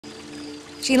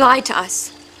She lied to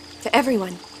us, to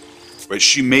everyone. But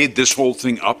she made this whole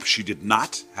thing up? She did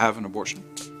not have an abortion?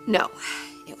 No,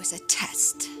 it was a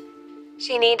test.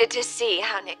 She needed to see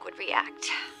how Nick would react.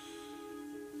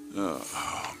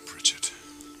 Oh, Bridget.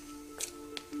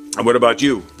 And what about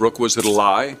you? Brooke, was it a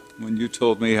lie when you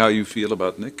told me how you feel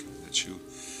about Nick? That you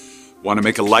want to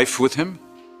make a life with him?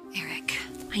 Eric,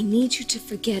 I need you to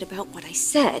forget about what I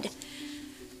said.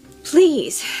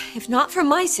 Please, if not for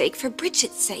my sake, for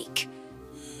Bridget's sake.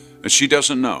 And she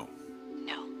doesn't know?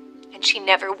 No, and she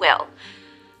never will.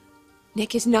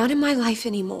 Nick is not in my life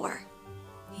anymore.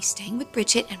 He's staying with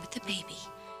Bridget and with the baby.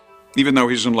 Even though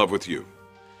he's in love with you?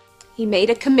 He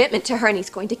made a commitment to her and he's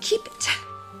going to keep it.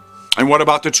 And what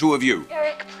about the two of you?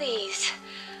 Eric, please.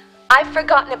 I've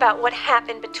forgotten about what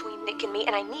happened between Nick and me,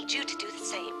 and I need you to do the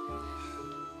same.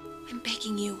 I'm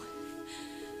begging you.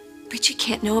 Bridget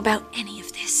can't know about any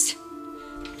of this.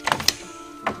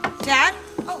 Dad?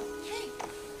 Oh, hey.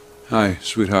 Hi,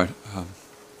 sweetheart.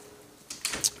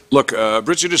 Look,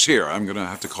 Bridget is here. I'm gonna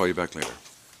have to call you back later.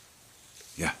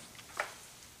 Yeah.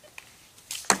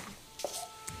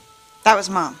 That was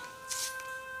Mom.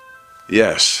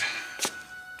 Yes.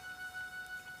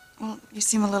 Well, you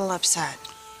seem a little upset.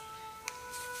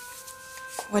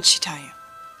 What'd she tell you?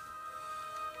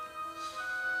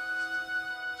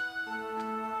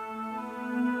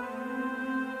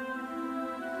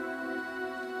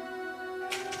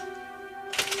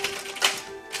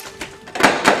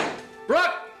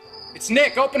 Brooke! It's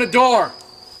Nick. Open the door.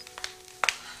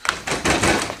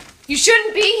 You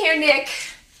shouldn't be here, Nick.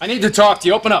 I need to talk to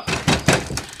you. Open up.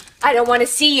 I don't want to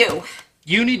see you.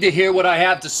 You need to hear what I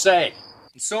have to say.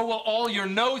 And so will all your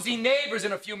nosy neighbors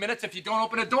in a few minutes if you don't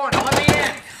open the door. Now let me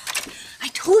in. I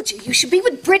told you, you should be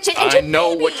with Bridget and I your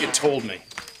know baby. what you told me.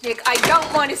 Nick, I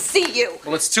don't want to see you.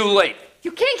 Well, it's too late.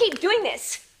 You can't keep doing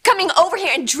this. Coming over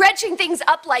here and dredging things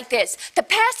up like this. The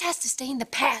past has to stay in the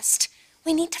past.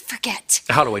 We need to forget.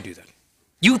 How do I do that?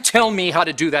 You tell me how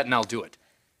to do that and I'll do it.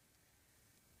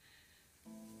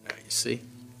 There, you see?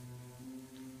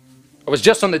 I was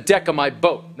just on the deck of my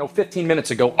boat, 15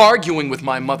 minutes ago, arguing with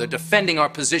my mother, defending our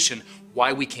position,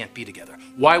 why we can't be together,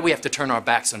 why we have to turn our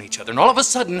backs on each other. And all of a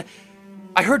sudden,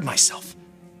 I heard myself.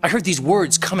 I heard these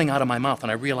words coming out of my mouth,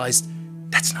 and I realized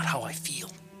that's not how I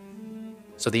feel.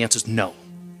 So the answer's no.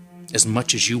 As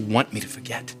much as you want me to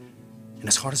forget, and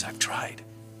as hard as I've tried,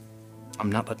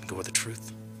 I'm not letting go of the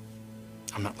truth.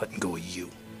 I'm not letting go of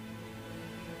you.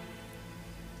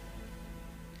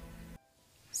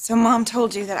 So Mom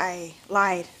told you that I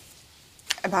lied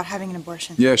about having an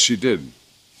abortion? Yes, she did.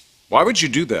 Why would you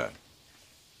do that?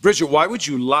 Bridget, why would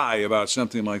you lie about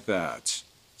something like that?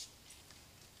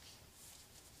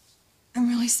 I'm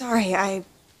really sorry. I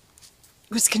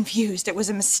was confused. It was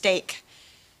a mistake.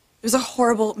 It was a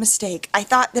horrible mistake. I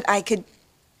thought that I could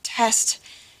test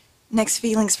Nick's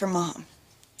feelings for Mom.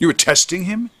 You were testing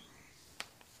him?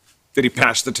 Did he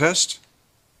pass the test?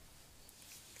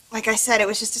 Like I said, it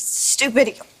was just a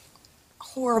stupid,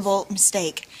 horrible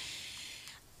mistake.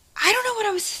 I don't know what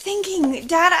I was thinking,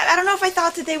 Dad. I don't know if I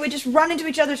thought that they would just run into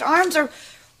each other's arms or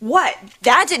what.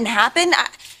 That didn't happen.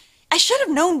 I should have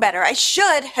known better. I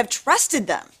should have trusted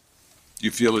them.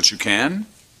 You feel that you can?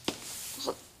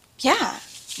 Well, yeah.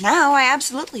 Now I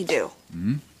absolutely do.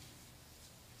 Mm-hmm.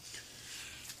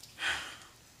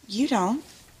 You don't,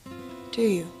 do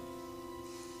you?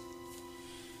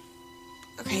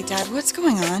 Okay, Dad, what's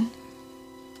going on?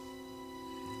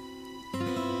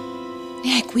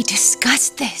 Nick, we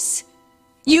discussed this.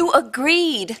 You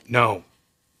agreed. No.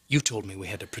 You told me we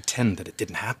had to pretend that it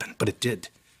didn't happen, but it did.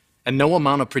 And no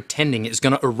amount of pretending is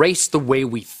going to erase the way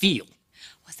we feel.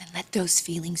 Well, then let those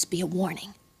feelings be a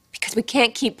warning. Because we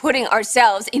can't keep putting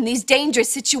ourselves in these dangerous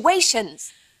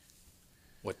situations.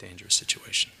 What dangerous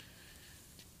situation?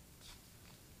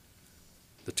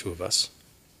 The two of us?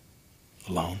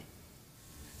 Alone?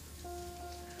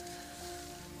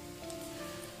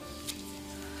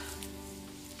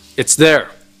 It's there.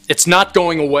 It's not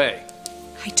going away.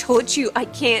 I told you I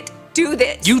can't do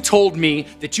this. You told me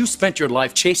that you spent your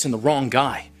life chasing the wrong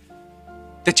guy.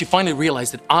 That you finally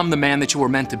realized that I'm the man that you were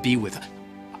meant to be with.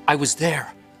 I was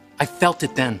there. I felt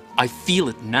it then. I feel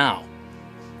it now.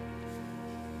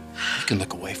 You can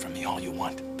look away from me all you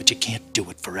want, but you can't do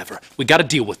it forever. We gotta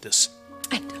deal with this.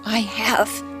 And I have.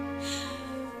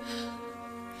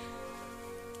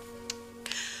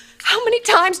 How many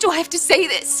times do I have to say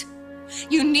this?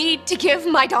 You need to give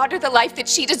my daughter the life that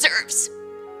she deserves.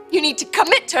 You need to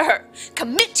commit to her.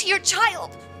 Commit to your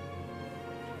child.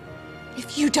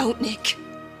 If you don't, Nick,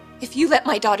 if you let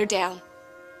my daughter down,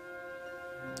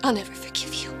 I'll never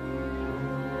forgive you.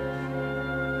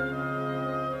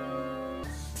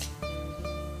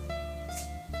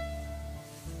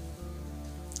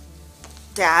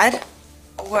 Dad,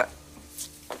 what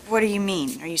do you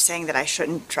mean? Are you saying that I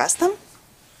shouldn't trust them?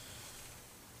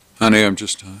 Honey, I'm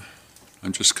just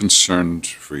concerned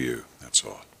for you, that's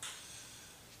all.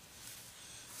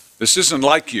 This isn't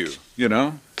like you, you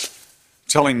know?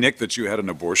 Telling Nick that you had an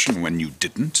abortion when you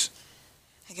didn't.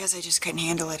 I guess I just couldn't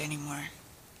handle it anymore.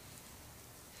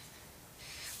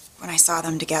 When I saw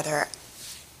them together,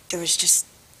 there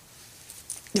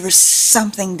was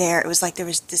something there. It was like there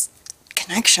was this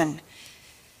connection.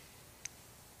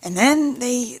 And then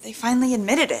they finally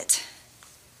admitted it.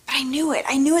 But I knew it.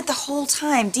 I knew it the whole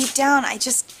time. Deep down,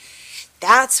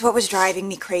 that's what was driving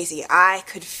me crazy. I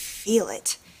could feel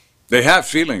it. They have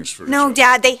feelings for each other. No,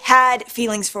 Dad, they had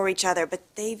feelings for each other, but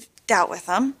they've dealt with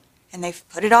them, and they've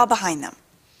put it all behind them.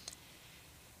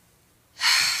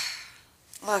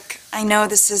 Look, I know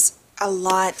this is a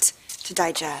lot to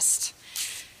digest,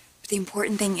 but the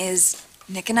important thing is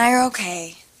Nick and I are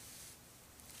okay.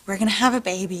 We're gonna have a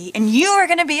baby, and you are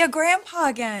gonna be a grandpa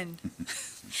again.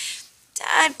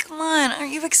 Dad, come on,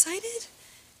 aren't you excited?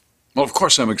 Well, of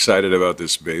course I'm excited about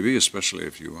this baby, especially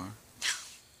if you are.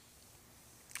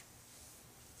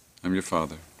 I'm your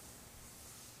father.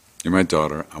 You're my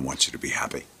daughter. I want you to be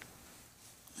happy.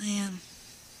 I am.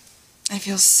 I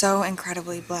feel so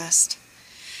incredibly blessed.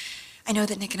 I know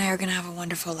that Nick and I are going to have a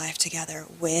wonderful life together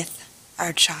with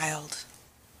our child.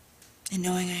 And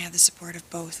knowing I have the support of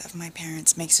both of my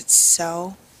parents makes it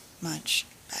so much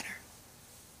better.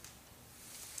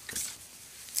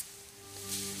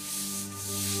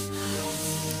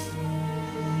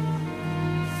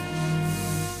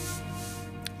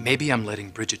 Maybe I'm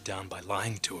letting Bridget down by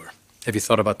lying to her. Have you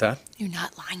thought about that? You're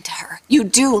not lying to her. You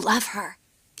do love her.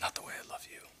 Not the way I love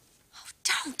you. Oh,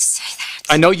 don't say that.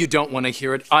 I know you don't want to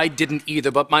hear it. I didn't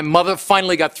either, but my mother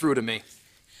finally got through to me.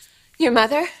 Your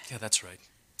mother? Yeah, that's right.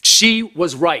 She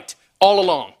was right all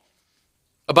along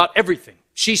about everything.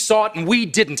 She saw it and we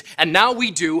didn't, and now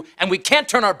we do, and we can't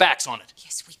turn our backs on it.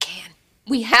 Yes, we can.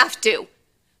 We have to.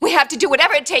 We have to do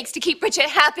whatever it takes to keep Bridget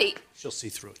happy. She'll see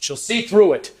through it. She'll see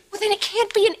through it. Well, then it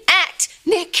can't be an act,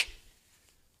 Nick.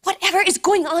 Whatever is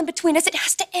going on between us, it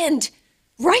has to end.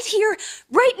 Right here,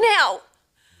 right now.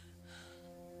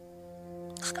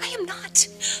 Look, I am not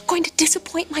going to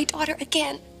disappoint my daughter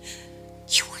again.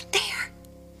 You weren't there.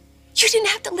 You didn't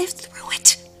have to live through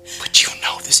it. But you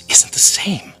know this isn't the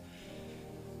same.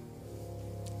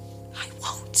 I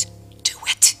won't do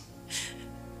it.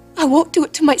 I won't do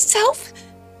it to myself,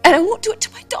 and I won't do it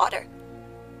to my daughter.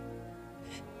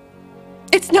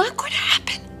 It's not going to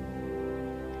happen.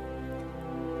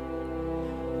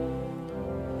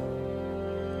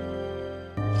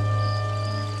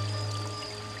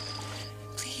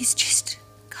 Please just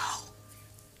go.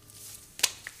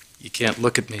 You can't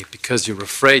look at me because you're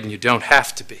afraid and you don't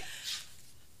have to be.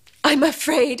 I'm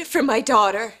afraid for my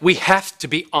daughter. We have to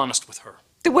be honest with her.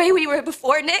 The way we were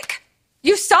before, Nick.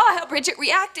 You saw how Bridget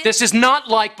reacted. This is not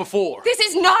like before. This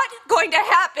is not going to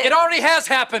happen. It already has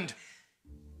happened.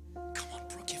 Come on,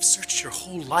 Brooke, you've searched your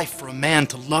whole life for a man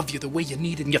to love you the way you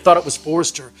needed, and you thought it was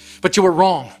Forrester, but you were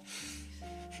wrong.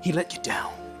 He let you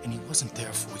down, and he wasn't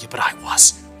there for you, but I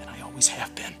was, and I always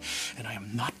have been, and I am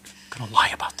not gonna lie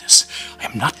about this. I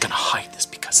am not gonna hide this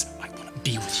because I want to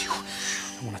be with you.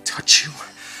 I want to touch you.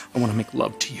 I want to make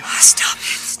love to you. Stop it,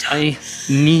 stop. I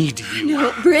need you.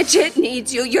 No, Bridget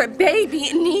needs you. Your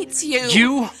baby needs you.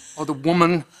 You are the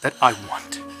woman that I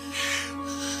want.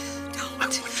 Don't. I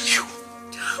want you.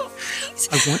 Don't, please.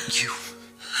 I want you.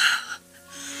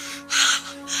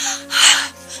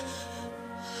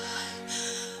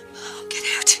 Oh, get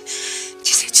out.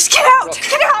 Just get out. Brooke.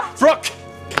 Get out. Brooke!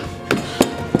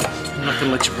 I'm not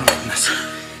gonna let you run from this.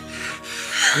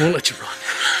 I won't let you run.